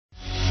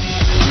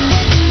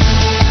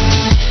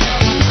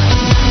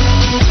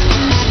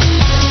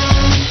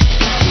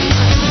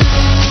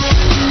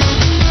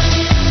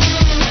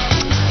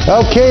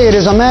Okay, it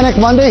is a manic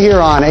Monday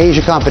here on Asia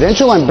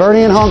Confidential. I'm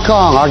Bernie in Hong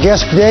Kong. Our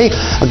guest today,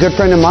 a good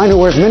friend of mine who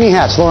wears many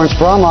hats, Laurence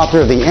Brahm,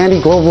 author of the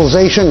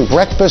Anti-Globalization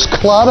Breakfast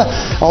Club,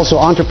 also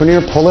entrepreneur,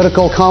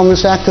 political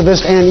columnist,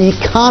 activist, and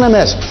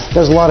economist.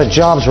 There's a lot of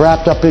jobs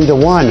wrapped up into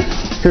one.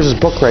 Here's his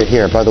book right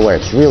here, by the way.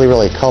 It's really,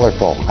 really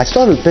colorful. I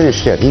still haven't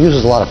finished it. He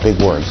uses a lot of big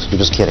words. I'm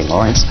just kidding,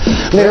 Laurence.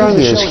 Later on,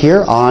 he is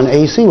here on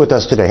AC with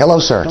us today. Hello,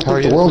 sir. How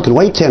are you? The world can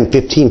wait 10,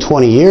 15,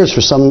 20 years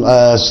for some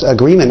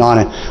agreement on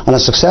a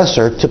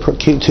successor to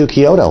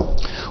Kyoto.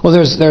 Well,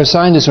 there are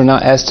scientists who are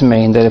now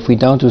estimating that if we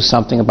don't do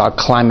something about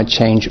climate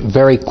change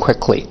very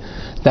quickly,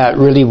 that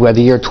really by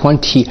the year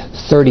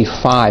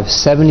 2035,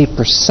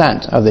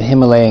 70% of the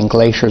Himalayan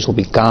glaciers will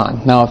be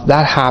gone. Now, if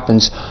that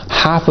happens,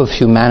 half of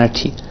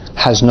humanity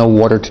has no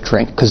water to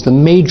drink, because the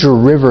major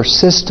river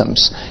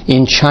systems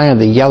in China,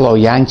 the Yellow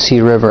Yangtze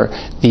River,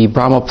 the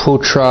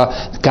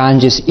Brahmaputra,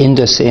 Ganges,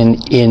 Indus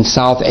in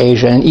South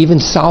Asia, and even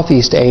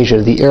Southeast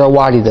Asia, the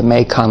Irrawaddy, the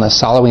Mekong, the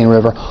Salween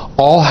River,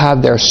 all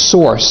have their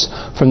source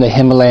from the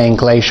Himalayan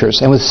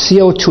glaciers. And with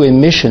CO2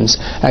 emissions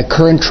at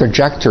current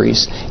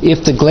trajectories,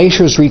 if the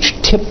glaciers reach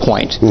tip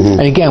point,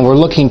 and again, we're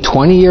looking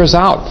 20 years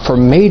out for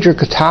major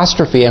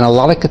catastrophe and a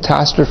lot of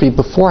catastrophe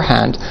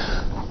beforehand,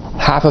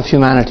 half of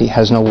humanity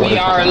has no water. We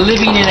are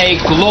living in a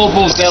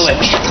global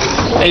village,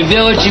 a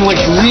village in which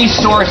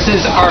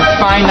resources are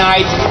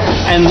finite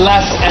and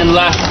less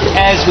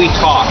as we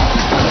talk.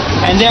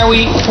 And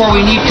therefore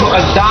we need to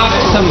adopt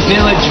some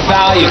village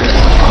values,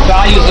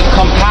 values of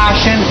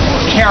compassion,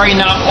 caring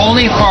not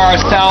only for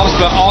ourselves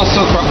but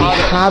also for others.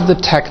 We have the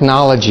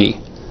technology,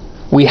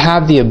 we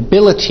have the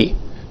ability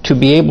to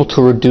be able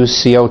to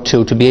reduce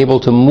CO2, to be able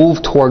to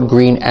move toward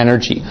green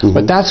energy.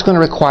 But that's going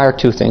to require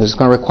two things. It's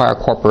going to require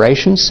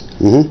corporations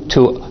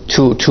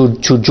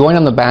to join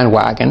on the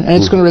bandwagon, and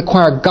it's going to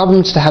require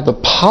governments to have the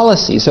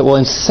policies that will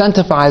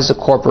incentivize the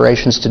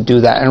corporations to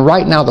do that. And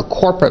right now, the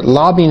corporate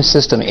lobbying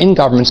system in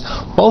governments,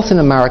 both in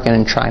America and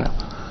in China,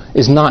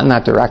 is not in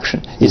that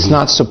direction. It's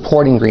not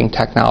supporting green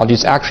technology.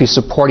 It's actually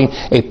supporting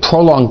a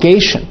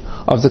prolongation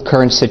of the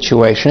current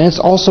situation. And it's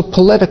also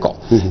political.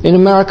 In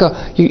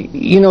America,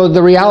 you know,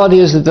 the reality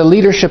is that the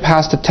leadership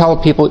has to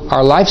tell people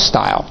our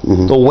lifestyle,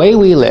 the way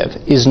we live,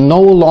 is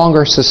no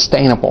longer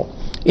sustainable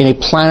in a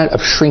planet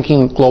of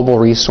shrinking global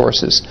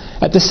resources.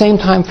 At the same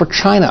time, for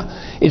China,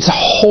 its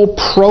whole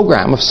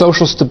program of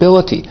social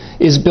stability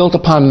is built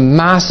upon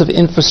massive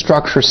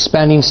infrastructure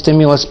spending,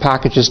 stimulus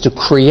packages to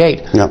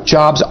create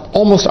jobs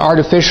almost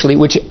artificially,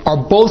 which are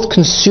both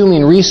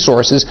consuming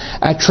resources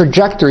at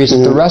trajectories that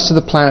the rest of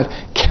the planet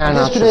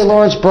cannot. Yesterday,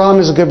 Laurence Brahm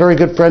is a very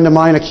good friend of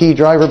mine, a key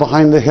driver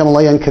behind the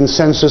Himalayan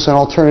Consensus, an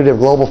alternative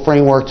global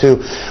framework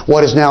to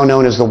what is now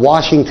known as the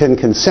Washington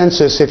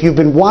Consensus. If you've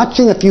been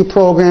watching a few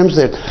programs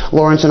that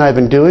Laurence and I have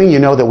been doing, you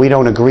know that we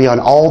don't agree on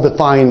all the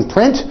fine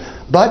print,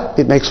 but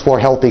it makes for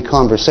healthy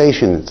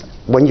conversations.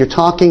 When you're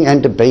talking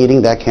and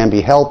debating, that can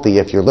be healthy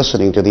if you're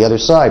listening to the other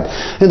side.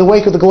 In the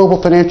wake of the global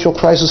financial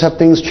crisis, have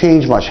things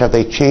changed much? Have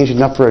they changed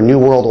enough for a new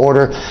world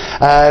order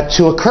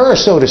to occur,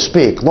 so to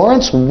speak?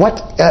 Laurence,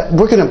 what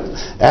we're going to,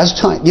 as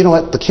time, you know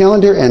what, the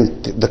calendar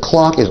and the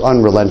clock is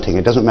unrelenting.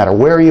 It doesn't matter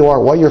where you are,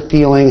 what you're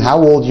feeling,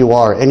 how old you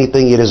are,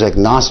 anything. It is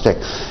agnostic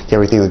to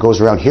everything that goes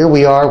around. Here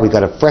we are. We've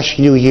got a fresh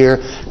new year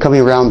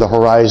coming around the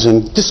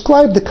horizon.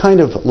 Describe the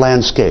kind of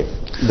landscape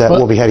that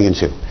we'll be heading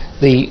into.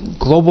 The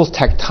global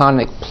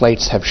tectonic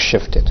plates have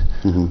shifted.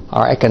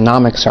 Our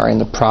economics are in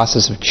the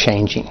process of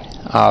changing.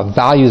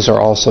 Values are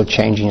also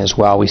changing as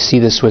well. We see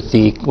this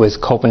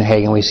with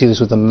Copenhagen. We see this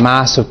with the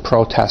massive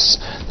protests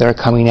that are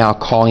coming out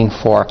calling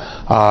for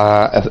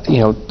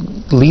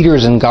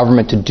leaders in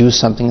government to do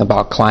something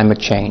about climate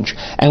change.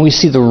 And we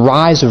see the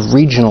rise of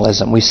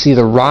regionalism. We see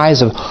the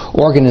rise of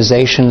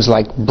organizations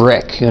like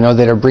BRIC,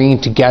 that are bringing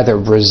together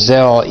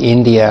Brazil,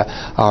 India,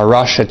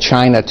 Russia,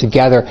 China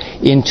together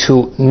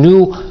into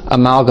new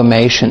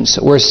amalgamations.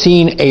 We're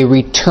seeing a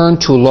return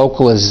to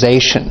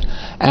localization.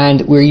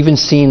 And we're even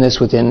seeing this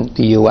within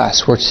the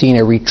U.S. We're seeing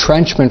a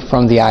retrenchment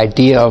from the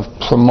idea of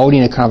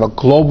promoting a kind of a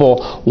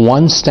global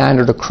one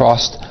standard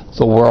across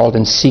the world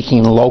and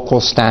seeking local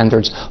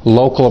standards,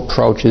 local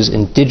approaches,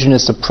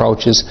 indigenous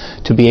approaches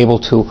to be able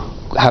to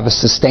have a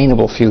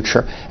sustainable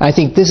future. And I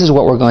think this is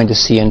what we're going to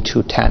see in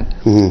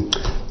 2010.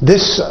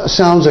 This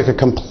sounds like a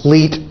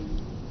complete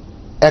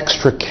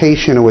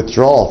extrication or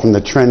withdrawal from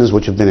the trends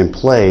which have been in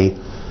play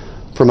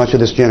for much of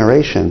this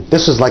generation.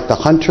 This is like the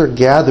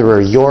hunter-gatherer,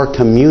 your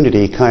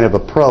community kind of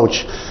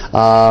approach.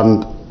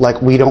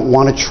 Like we don't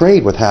want to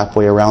trade with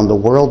halfway around the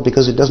world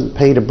because it doesn't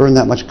pay to burn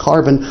that much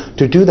carbon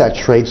to do that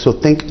trade, so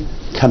think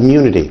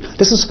community.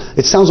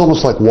 It sounds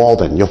almost like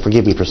Walden. You'll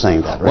forgive me for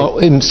saying that, right? Well,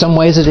 in some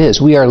ways it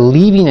is. We are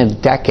leaving a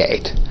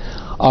decade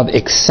of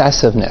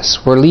excessiveness.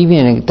 We're leaving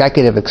a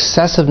decade of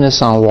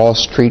excessiveness on Wall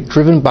Street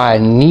driven by a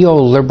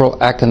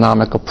neoliberal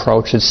economic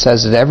approach that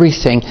says that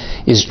everything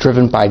is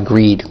driven by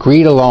greed.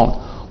 Greed alone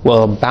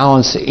will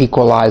balance,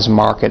 equalize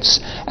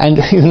markets. And,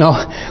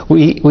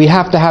 we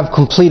have to have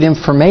complete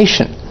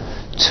information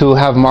to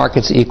have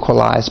markets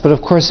equalized. But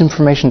of course,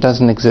 information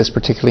doesn't exist,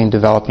 particularly in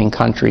developing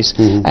countries.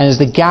 And as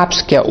the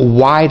gaps get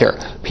wider,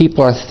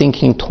 people are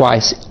thinking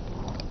twice.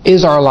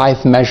 Is our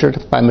life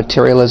measured by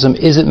materialism?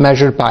 Is it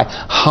measured by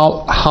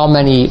how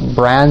many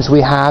brands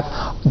we have?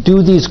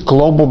 Do these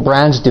global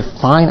brands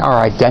define our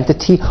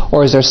identity,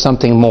 or is there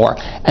something more?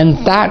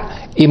 And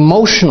that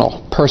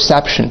emotional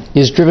perception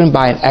is driven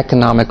by an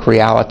economic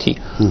reality.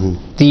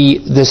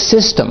 The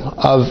system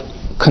of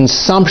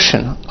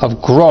consumption,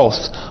 of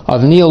growth,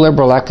 of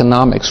neoliberal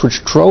economics,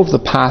 which drove the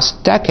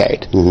past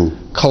decade,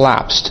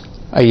 collapsed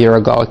a year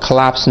ago. It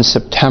collapsed in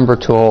September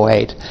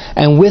 2008.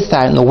 And with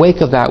that, in the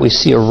wake of that, we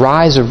see a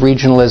rise of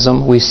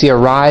regionalism, we see a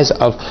rise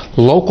of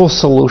local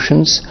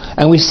solutions,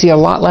 and we see a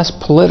lot less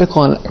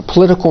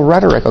political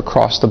rhetoric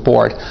across the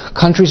board.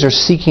 Countries are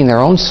seeking their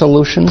own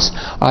solutions.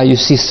 You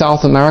see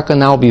South America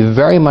now be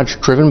very much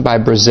driven by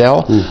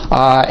Brazil.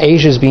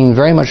 Asia is being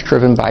very much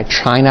driven by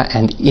China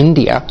and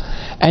India.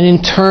 And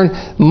in turn,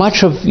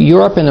 much of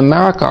Europe and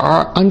America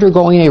are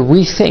undergoing a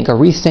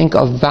rethink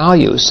of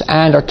values,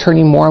 and are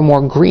turning more and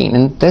more green.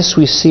 And this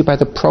we see by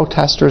the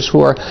protesters who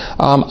are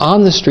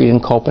on the street in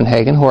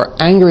Copenhagen, who are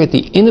angry at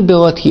the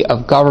inability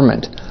of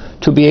government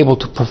to be able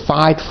to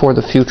provide for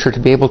the future,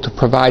 to be able to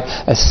provide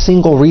a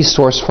single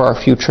resource for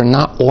our future,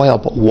 not oil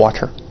but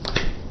water.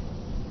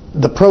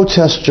 The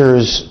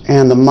protesters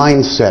and the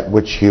mindset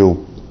which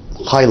you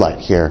highlight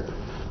here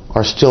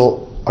are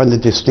still in the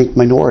distinct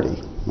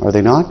minority. Are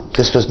they not?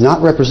 This does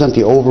not represent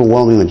the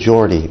overwhelming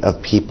majority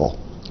of people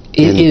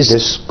in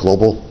this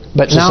global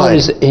But society. now it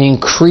is an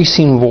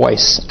increasing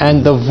voice,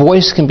 and the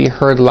voice can be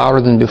heard louder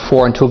than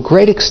before. And to a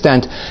great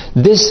extent,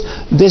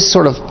 this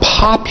sort of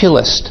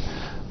populist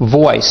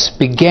voice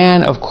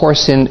began, of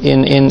course, in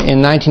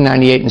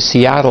 1998 in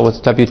Seattle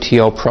with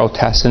WTO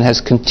protests, and has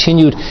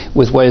continued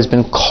with what has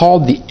been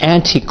called the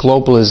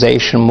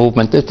anti-globalization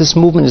movement. That this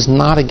movement is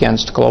not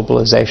against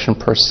globalization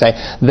per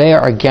se. They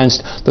are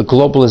against the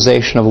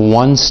globalization of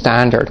one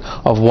standard,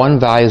 of one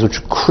values,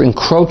 which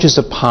encroaches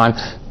upon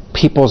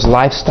people's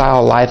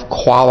lifestyle, life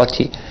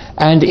quality.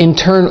 And in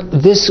turn,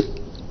 this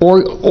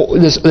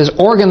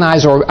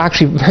organized, or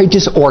actually very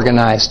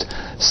disorganized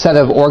set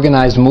of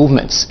organized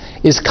movements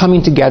is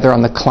coming together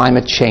on the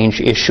climate change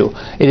issue.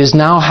 It is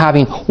now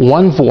having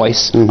one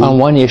voice on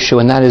one issue,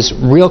 and that is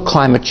real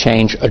climate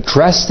change.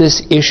 Address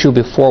this issue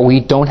before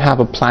we don't have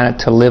a planet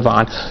to live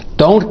on.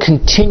 Don't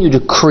continue to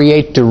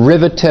create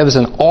derivatives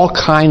and all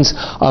kinds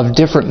of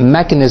different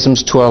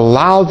mechanisms to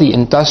allow the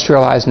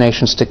industrialized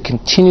nations to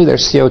continue their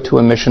CO2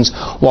 emissions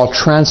while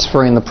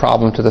transferring the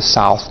problem to the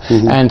South.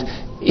 And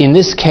in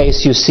this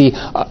case, you see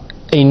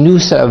a new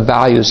set of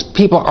values.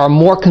 People are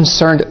more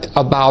concerned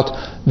about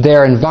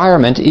their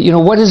environment. You know,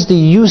 what is the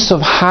use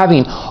of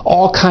having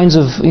all kinds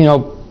of,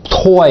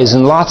 toys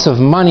and lots of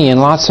money and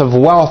lots of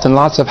wealth and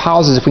lots of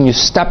houses if when you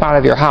step out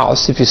of your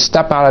house, if you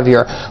step out of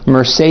your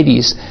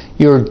Mercedes,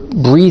 you're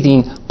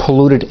breathing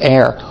polluted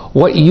air?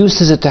 What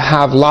use is it to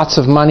have lots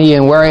of money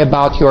and worry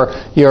about your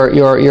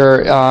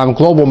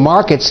global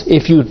markets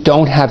if you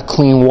don't have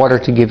clean water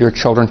to give your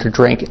children to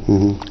drink?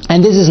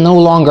 And this is no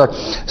longer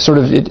sort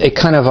of a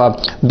kind of a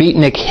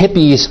beatnik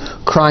hippies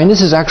crying.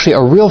 This is actually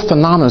a real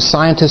phenomenon.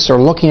 Scientists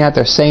are looking at.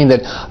 They're saying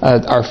that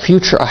our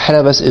future ahead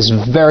of us is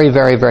very,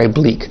 very, very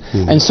bleak.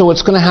 And so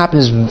what's going to happen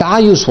is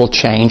values will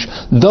change.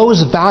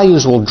 Those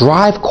values will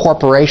drive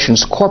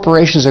corporations.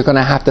 Corporations are going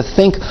to have to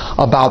think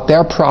about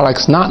their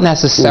products not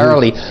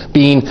necessarily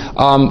being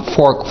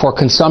for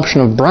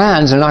consumption of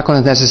brands. They're not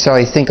going to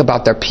necessarily think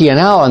about their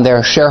P&L and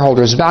their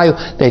shareholders' value.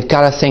 They've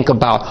got to think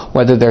about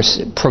whether they're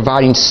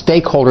providing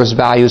stakeholders'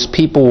 values.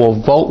 People will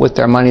vote with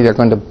their money. They're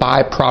going to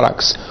buy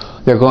products.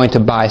 They're going to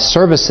buy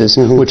services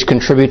which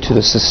contribute to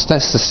the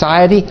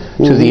society,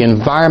 to the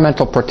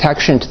environmental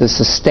protection, to the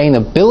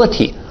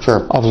sustainability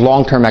of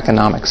long-term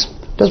economics.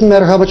 Doesn't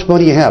matter how much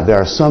money you have. There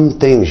are some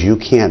things you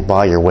can't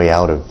buy your way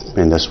out of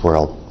in this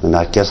world. And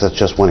I guess that's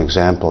just one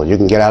example. You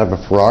can get out of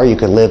a Ferrari, you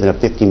can live in a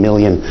 50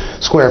 million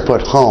square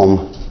foot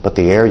home, but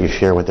the air you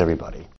share with everybody.